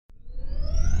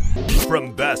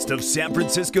From Best of San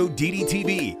Francisco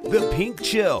DDTV, The Pink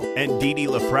Chill, and Didi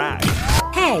LaFrac.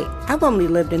 Hey, I've only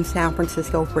lived in San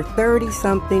Francisco for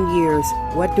 30-something years.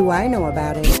 What do I know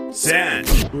about it? San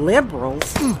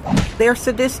Liberals? They're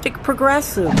sadistic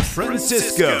progressives.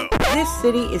 Francisco. This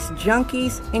city is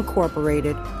Junkies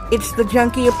Incorporated. It's the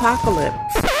junkie apocalypse.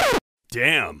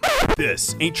 Damn,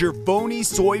 this ain't your phony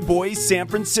soy boy San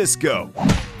Francisco.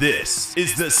 This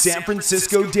is the San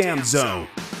Francisco Dam Zone.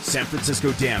 San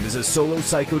Francisco Dam is a solo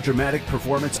psychodramatic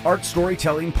performance art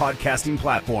storytelling podcasting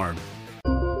platform.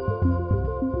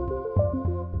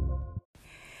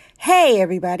 Hey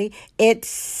everybody, it's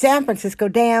San Francisco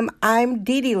Dam. I'm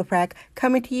Didi LaFrac,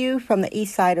 coming to you from the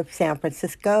east side of San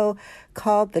Francisco,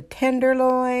 called the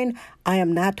Tenderloin. I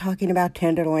am not talking about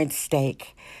tenderloin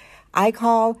steak. I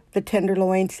call the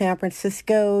Tenderloin San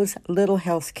Francisco's Little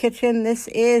Hell's Kitchen. This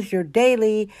is your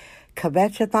daily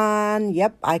kvetch-a-thon.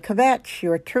 Yep, I kvetch,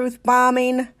 your truth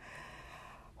bombing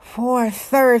for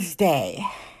Thursday,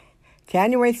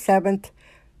 January 7th,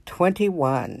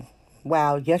 21.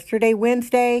 Wow, yesterday,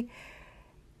 Wednesday,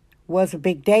 was a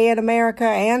big day in America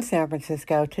and San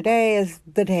Francisco. Today is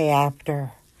the day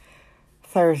after.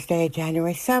 Thursday,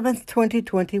 January 7th,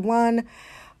 2021.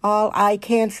 All I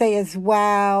can say is,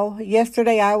 wow.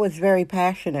 Yesterday, I was very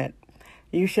passionate.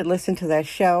 You should listen to that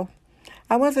show.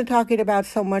 I wasn't talking about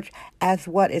so much as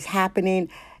what is happening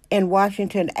in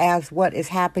Washington as what is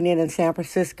happening in San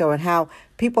Francisco and how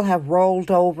people have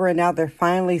rolled over and now they're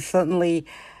finally suddenly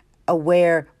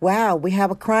aware, wow, we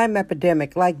have a crime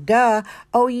epidemic. Like, duh.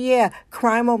 Oh, yeah,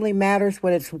 crime only matters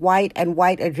when it's white and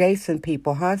white adjacent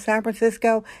people, huh, San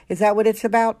Francisco? Is that what it's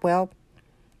about? Well,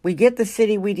 we get the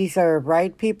city we deserve,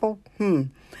 right, people?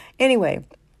 Anyway,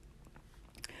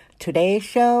 today's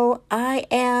show, I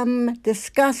am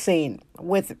discussing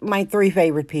with my three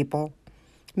favorite people,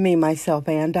 me, myself,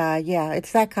 and I. Yeah,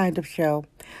 it's that kind of show.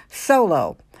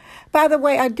 Solo. By the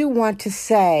way, I do want to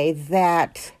say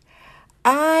that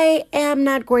I am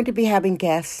not going to be having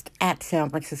guests at San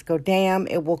Francisco Dam.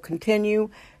 It will continue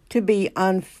to be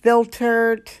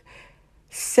unfiltered,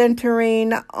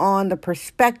 centering on the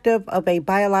perspective of a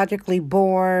biologically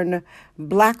born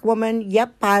black woman.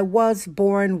 Yep, I was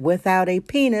born without a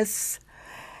penis.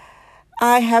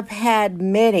 I have had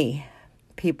many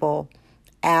people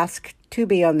ask to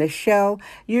be on this show.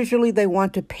 Usually they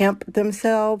want to pimp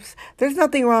themselves. There's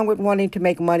nothing wrong with wanting to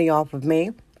make money off of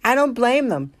me. I don't blame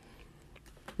them.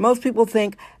 Most people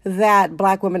think that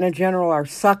black women in general are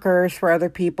suckers for other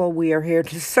people. We are here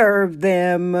to serve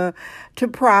them, to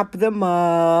prop them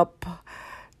up,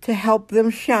 to help them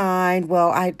shine.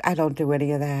 Well, I don't do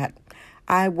any of that.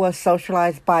 I was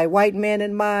socialized by white men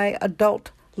in my adult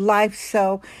life,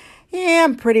 so yeah,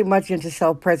 I'm pretty much into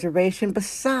self-preservation.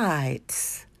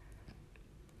 Besides,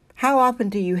 how often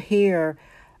do you hear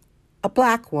a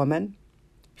black woman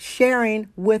sharing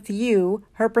with you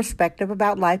her perspective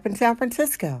about life in San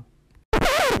Francisco?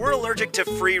 We're allergic to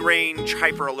free-range,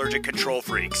 hyper-allergic control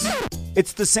freaks.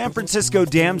 It's the San Francisco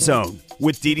Dam Zone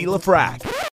with Didi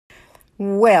LaFrac.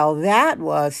 Well, that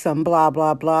was some blah,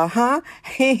 blah, blah, huh?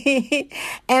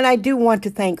 And I do want to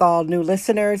thank all new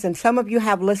listeners, and some of you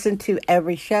have listened to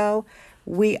every show.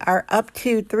 We are up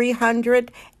to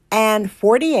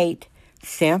 348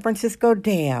 San Francisco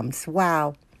Dams.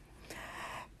 Wow.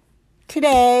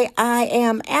 Today, I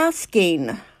am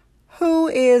asking, who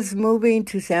is moving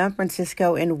to San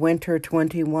Francisco in winter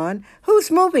 21?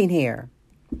 Who's moving here?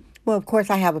 Well, of course,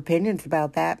 I have opinions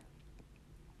about that.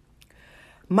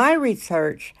 My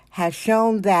research has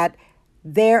shown that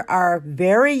there are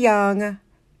very young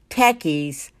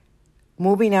techies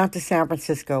moving out to San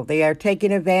Francisco. They are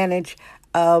taking advantage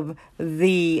of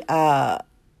the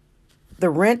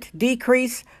rent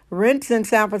decrease. Rents in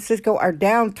San Francisco are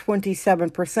down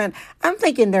 27%. I'm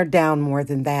thinking they're down more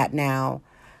than that now.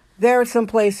 There are some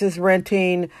places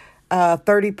renting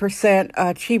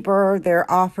 30% cheaper. They're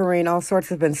offering all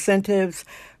sorts of incentives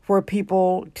for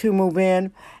people to move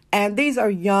in. And these are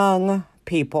young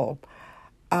people,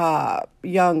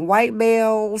 young white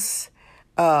males,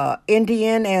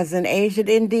 Indian as in Asian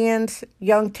Indians,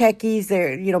 young techies.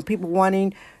 They're, people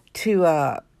wanting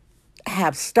to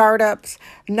have startups,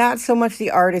 not so much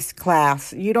the artist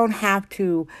class. You don't have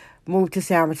to move to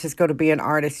San Francisco to be an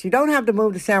artist. You don't have to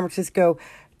move to San Francisco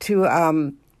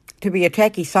to be a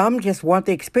techie. Some just want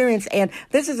the experience. And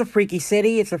this is a freaky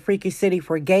city. It's a freaky city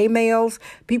for gay males.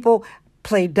 People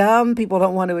play dumb. People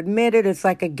don't want to admit it. It's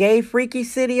like a gay, freaky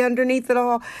city underneath it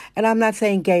all. And I'm not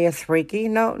saying gay is freaky.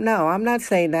 No, I'm not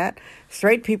saying that.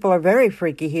 Straight people are very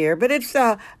freaky here. But it's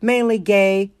mainly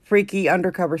gay, freaky,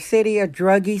 undercover city, a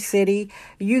druggy city.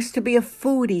 It used to be a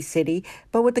foodie city.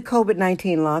 But with the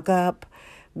COVID-19 lockup,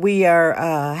 We are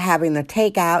having the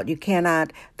takeout.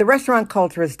 The restaurant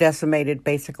culture is decimated,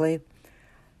 basically.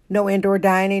 No indoor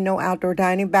dining, no outdoor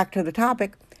dining. Back to the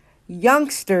topic.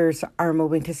 Youngsters are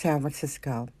moving to San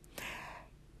Francisco.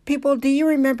 People, do you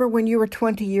remember when you were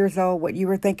 20 years old what you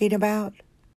were thinking about?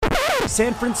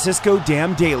 San Francisco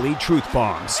Dam Daily Truth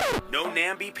Bombs. No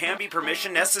namby-pamby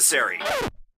permission necessary.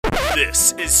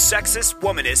 This is sexist,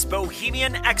 womanist,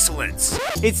 bohemian excellence.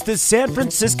 It's the San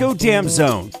Francisco Dam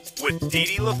Zone with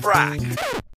Dee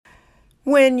LaFrac.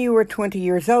 When you were 20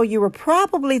 years old, you were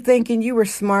probably thinking you were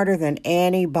smarter than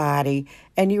anybody.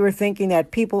 And you were thinking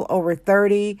that people over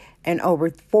 30 and over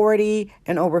 40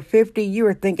 and over 50, you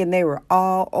were thinking they were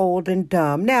all old and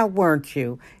dumb. Now, weren't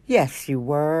you? Yes, you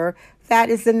were. That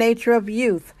is the nature of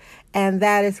youth. And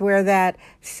that is where that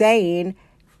saying,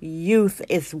 youth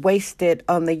is wasted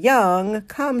on the young,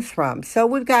 comes from. So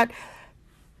we've got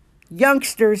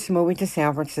youngsters moving to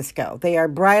San Francisco. They are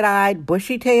bright-eyed,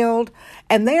 bushy-tailed,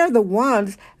 and they are the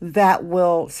ones that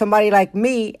somebody like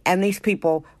me and these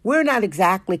people, we're not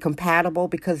exactly compatible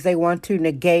because they want to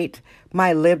negate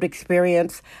my lived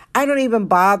experience. I don't even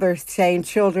bother saying,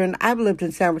 children, I've lived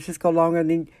in San Francisco longer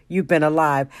than you've been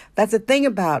alive. That's the thing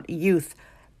about youth.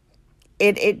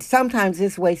 It sometimes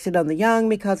is wasted on the young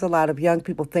because a lot of young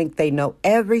people think they know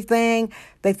everything.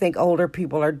 They think older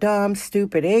people are dumb,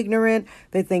 stupid, ignorant.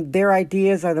 They think their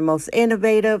ideas are the most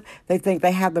innovative. They think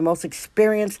they have the most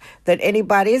experience that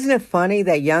anybody. Isn't it funny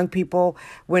that young people,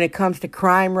 when it comes to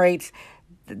crime rates,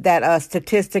 that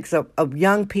statistics of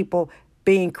young people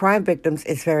being crime victims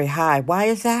is very high? Why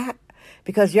is that?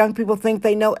 Because young people think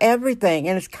they know everything,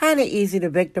 and it's kind of easy to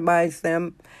victimize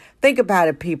them. Think about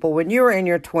it, people. When you were in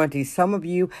your 20s, some of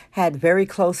you had very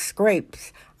close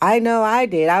scrapes. I know I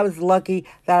did. I was lucky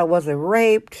that I wasn't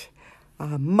raped,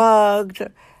 mugged.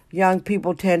 Young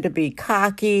people tend to be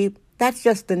cocky. That's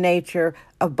just the nature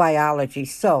of biology.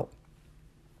 So,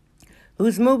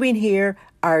 who's moving here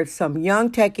are some young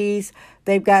techies.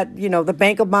 They've got, the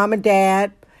bank of mom and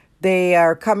dad. They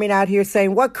are coming out here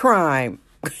saying, what crime?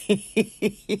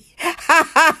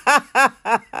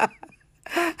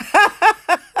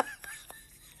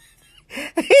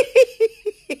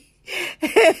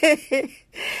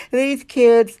 These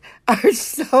kids are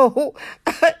so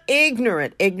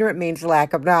ignorant. Ignorant means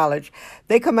lack of knowledge.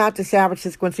 They come out to San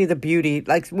Francisco and see the beauty.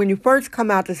 Like when you first come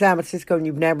out to San Francisco and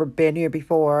you've never been here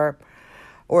before,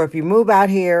 or if you move out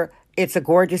here, it's a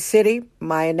gorgeous city.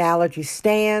 My analogy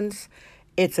stands.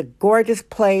 It's a gorgeous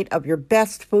plate of your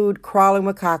best food crawling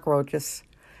with cockroaches.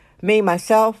 Me,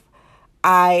 myself,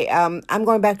 I'm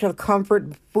going back to the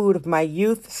comfort food of my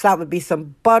youth. So that would be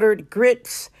some buttered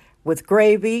grits with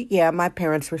gravy. Yeah, my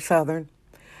parents were Southern.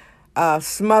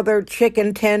 Smothered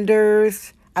chicken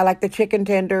tenders. I like the chicken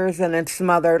tenders and then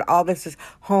smothered. All this is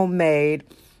homemade.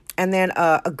 And then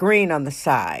a green on the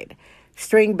side.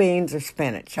 String beans or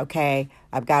spinach, okay?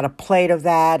 I've got a plate of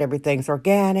that. Everything's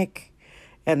organic.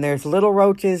 And there's little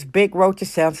roaches, big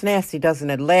roaches. Sounds nasty, doesn't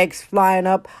it? Legs flying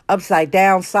up, upside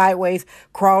down, sideways,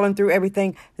 crawling through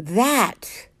everything.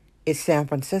 That is San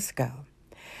Francisco.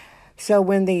 So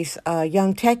when these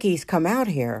young techies come out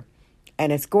here,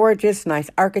 and it's gorgeous, nice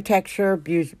architecture,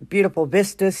 beautiful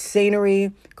vistas,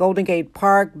 scenery, Golden Gate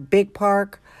Park, big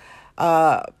park,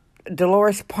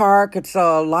 Dolores Park. It's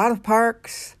a lot of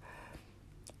parks.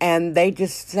 And they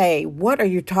just say, what are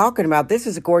you talking about? This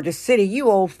is a gorgeous city. You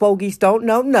old fogies don't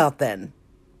know nothing.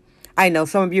 I know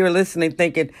some of you are listening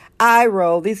thinking, I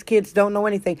roll, these kids don't know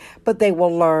anything. But they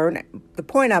will learn. The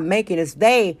point I'm making is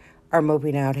they are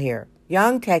moving out here.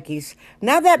 Young techies.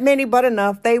 Not that many, but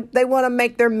enough. They want to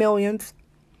make their millions.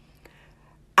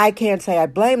 I can't say I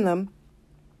blame them.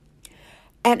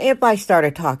 And if I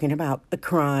started talking about the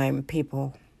crime,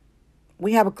 people,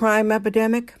 we have a crime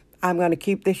epidemic. I'm going to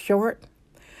keep this short.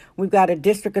 We've got a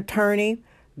district attorney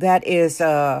that is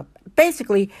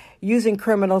basically using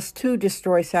criminals to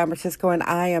destroy San Francisco, and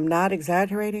I am not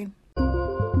exaggerating.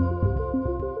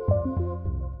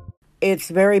 It's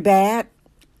very bad.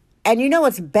 And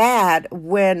it's bad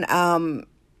when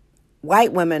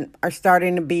white women are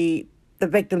starting to be the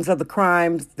victims of the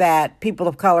crimes that people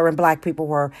of color and black people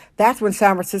were. That's when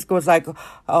San Francisco is like,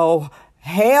 oh,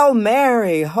 Hail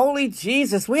Mary, holy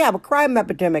Jesus, we have a crime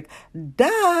epidemic.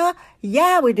 Duh.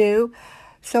 Yeah, we do.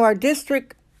 So our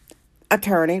district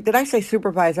attorney, did I say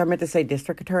supervisor? I meant to say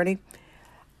district attorney.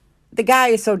 The guy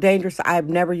is so dangerous, I've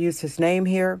never used his name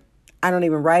here. I don't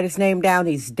even write his name down.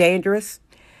 He's dangerous.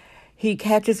 He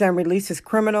catches and releases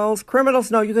criminals. Criminals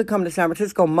know you could come to San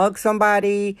Francisco, mug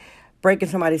somebody, break in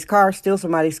somebody's car, steal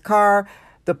somebody's car.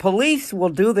 The police will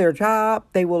do their job.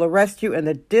 They will arrest you, and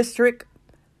the district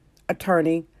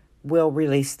attorney will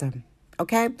release them.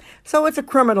 Okay? So it's a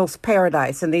criminal's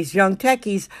paradise, and these young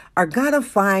techies are going to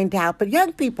find out. But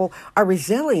young people are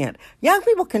resilient. Young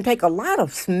people can take a lot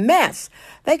of mess.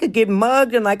 They could get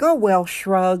mugged and like, oh, well,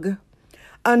 shrug,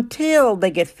 until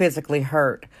they get physically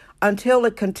hurt, until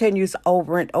it continues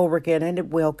over and over again, and it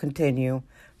will continue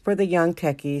for the young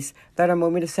techies that are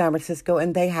moving to San Francisco,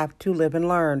 and they have to live and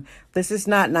learn. This is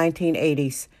not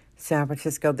 1980s San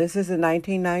Francisco. This is a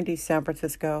 1990s San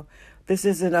Francisco. This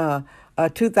isn't a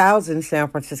 2000 San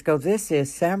Francisco. This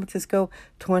is San Francisco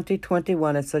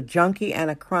 2021. It's a junkie and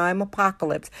a crime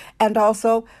apocalypse. And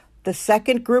also, the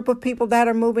second group of people that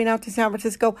are moving out to San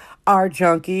Francisco are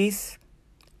junkies.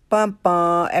 Bum,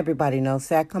 bum. Everybody knows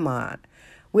that. Come on.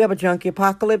 We have a junkie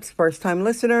apocalypse. First-time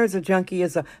listeners, a junkie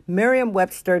is a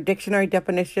Merriam-Webster dictionary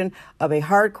definition of a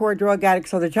hardcore drug addict.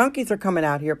 So the junkies are coming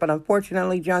out here, but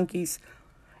unfortunately, junkies,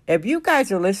 if you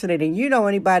guys are listening and you know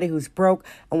anybody who's broke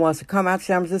and wants to come out to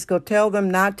San Francisco, tell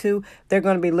them not to. They're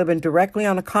going to be living directly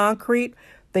on the concrete.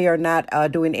 They are not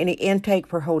doing any intake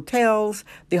for hotels.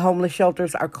 The homeless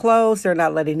shelters are closed. They're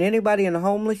not letting anybody in the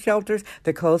homeless shelters.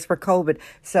 They're closed for COVID.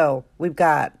 So we've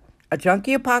got a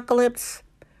junkie apocalypse.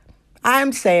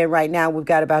 I'm saying right now we've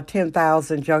got about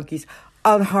 10,000 junkies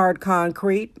on hard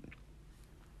concrete.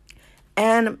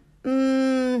 And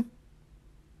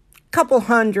couple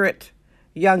hundred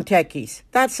young techies.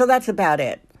 That's about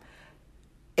it.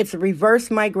 It's a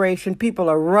reverse migration. People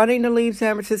are running to leave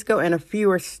San Francisco, and a few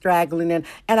are straggling in.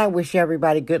 And I wish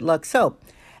everybody good luck. So,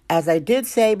 as I did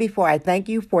say before, I thank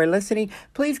you for listening.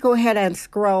 Please go ahead and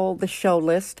scroll the show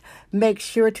list. Make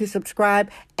sure to subscribe.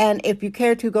 And if you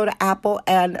care to, go to Apple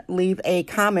and leave a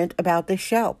comment about this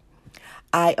show.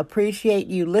 I appreciate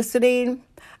you listening.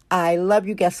 I love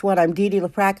you. Guess what? I'm Dee Dee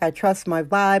LaFrac. I trust my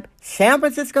vibe. San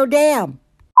Francisco Damn.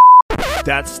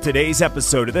 That's today's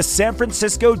episode of the San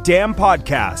Francisco Damn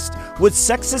Podcast with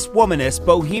sexist womanist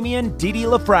bohemian Dee Dee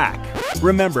LaFrac.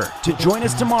 Remember to join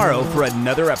us tomorrow for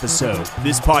another episode.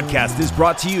 This podcast is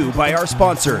brought to you by our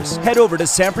sponsors. Head over to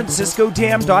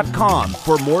sanfranciscodamn.com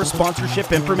for more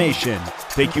sponsorship information.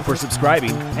 Thank you for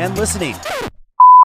subscribing and listening.